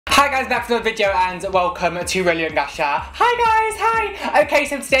Hi guys, back for another video and welcome to RolyUnGashaa. Hi guys, hi! Okay,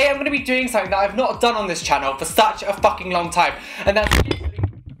 so today I'm going to be doing something that I've not done on this channel for such a fucking long time, and that's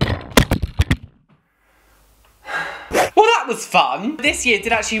well, that was fun. This year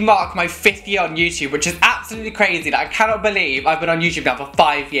did actually mark my 5th year on YouTube, which is absolutely crazy. Like, I cannot believe I've been on YouTube now for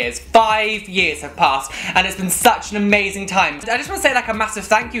 5 years. 5 years have passed, and it's been such an amazing time. I just want to say, like, a massive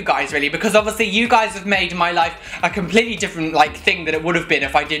thank you guys, really, because obviously you guys have made my life a completely different, like, thing than it would have been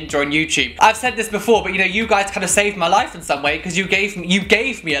if I didn't join YouTube. I've said this before, but, you know, you guys kind of saved my life in some way, because you gave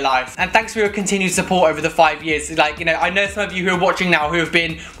me a life. And thanks for your continued support over the 5 years. Like, you know, I know some of you who are watching now who have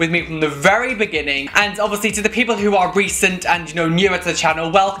been with me from the very beginning, and obviously to the people who are recent and, you know, newer to the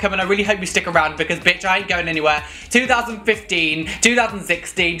channel, welcome, and I really hope you stick around because, bitch, I ain't going anywhere. 2015,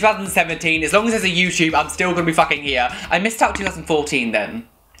 2016, 2017, as long as there's a YouTube, I'm still gonna be fucking here. I missed out 2014 then.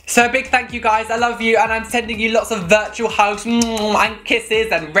 So a big thank you guys, I love you, and I'm sending you lots of virtual hugs and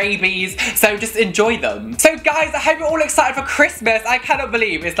kisses and rabies, so just enjoy them. So guys, I hope you're all excited for Christmas. I cannot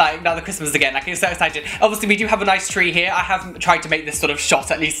believe it's like another Christmas again, like I'm so excited. Obviously we do have a nice tree here. I have tried to make this sort of shot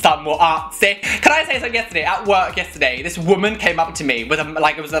at least somewhat artsy. Can I say something yesterday, at work yesterday, this woman came up to me with a,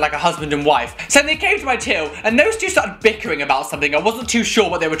 like it was like a husband and wife. So they came to my till, and those two started bickering about something. I wasn't too sure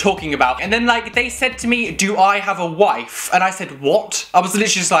what they were talking about. And then like they said to me, do I have a wife? And I said, what? I was literally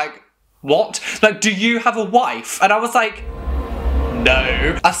just like, what? Like, do you have a wife? And I was like,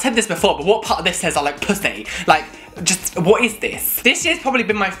 no. I've said this before, but what part of this says I like pussy? Like, just, what is this? This year's probably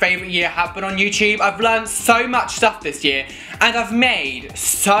been my favourite year I have been on YouTube. I've learned so much stuff this year, and I've made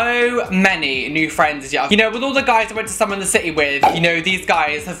so many new friends this year. You know, with all the guys I went to Summer in the City with, you know, these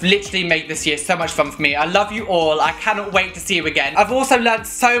guys have literally made this year so much fun for me. I love you all. I cannot wait to see you again. I've also learned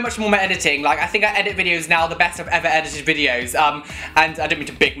so much more about editing. Like, I think I edit videos now the best I've ever edited videos. And I don't mean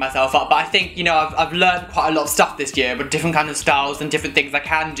to big myself up, but I think, you know, I've learned quite a lot of stuff this year, with different kind of styles and different things I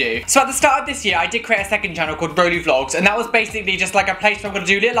can do. So at the start of this year, I did create a second channel called Roly Vlogs, and that was basically just like a place where I'm going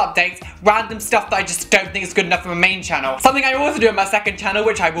to do little updates, random stuff that I just don't think is good enough for my main channel. Something I also do on my second channel,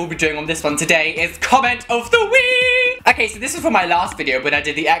 which I will be doing on this one today, is comment of the week! Okay, so this is from my last video when I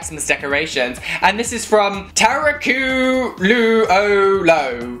did the Xmas decorations, and this is from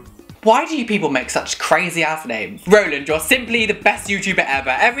Tarakululuolo. Why do you people make such crazy ass names? Roland, you're simply the best YouTuber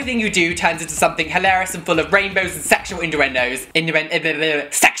ever. Everything you do turns into something hilarious and full of rainbows and sexual innuendos.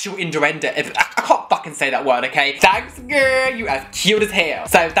 Sexual innuendo. I can't fucking say that word, okay? Thanks, girl. You are cute as hell.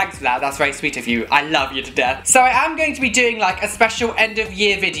 So thanks for that. That's very sweet of you. I love you to death. So I am going to be doing like a special end of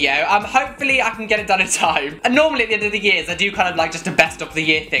year video. Hopefully I can get it done in time. And normally at the end of the years I do kind of like just a best of the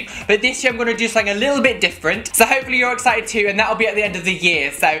year thing. But this year I'm going to do something a little bit different. So hopefully you're excited too, and that'll be at the end of the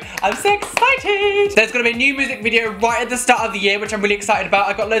year. So I'm so excited! There's gonna be a new music video right at the start of the year, which I'm really excited about.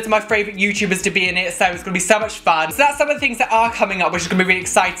 I've got loads of my favourite YouTubers to be in it, so it's gonna be so much fun. So that's some of the things that are coming up, which is gonna be really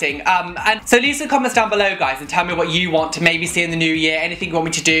exciting. And so leave some comments down below, guys, and tell me what you want to maybe see in the new year, anything you want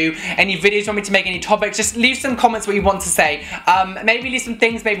me to do, any videos you want me to make, any topics. Just leave some comments what you want to say. Maybe leave some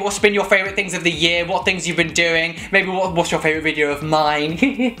things, maybe what's been your favourite things of the year, what things you've been doing, maybe what's your favourite video of mine.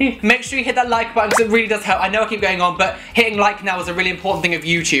 Make sure you hit that like button because it really does help. I know I keep going on, but hitting like now is a really important thing of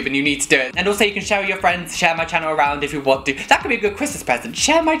YouTube, and you need to do it. And also you can share with your friends, share my channel around if you want to. That could be a good Christmas present.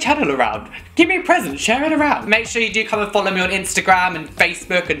 Share my channel around. Give me a present, share it around. Make sure you do come and follow me on Instagram and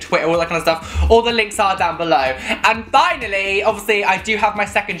Facebook and Twitter, all that kind of stuff. All the links are down below. And finally, obviously, I do have my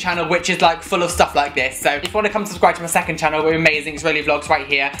second channel, which is like full of stuff like this. So if you want to come subscribe to my second channel, we're amazing. It's Roly Vlogs right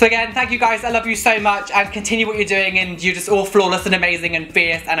here. So again, thank you guys. I love you so much, and continue what you're doing, and you're just all flawless and amazing and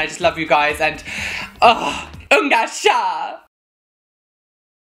fierce, and I just love you guys, and oh, UnGashaa!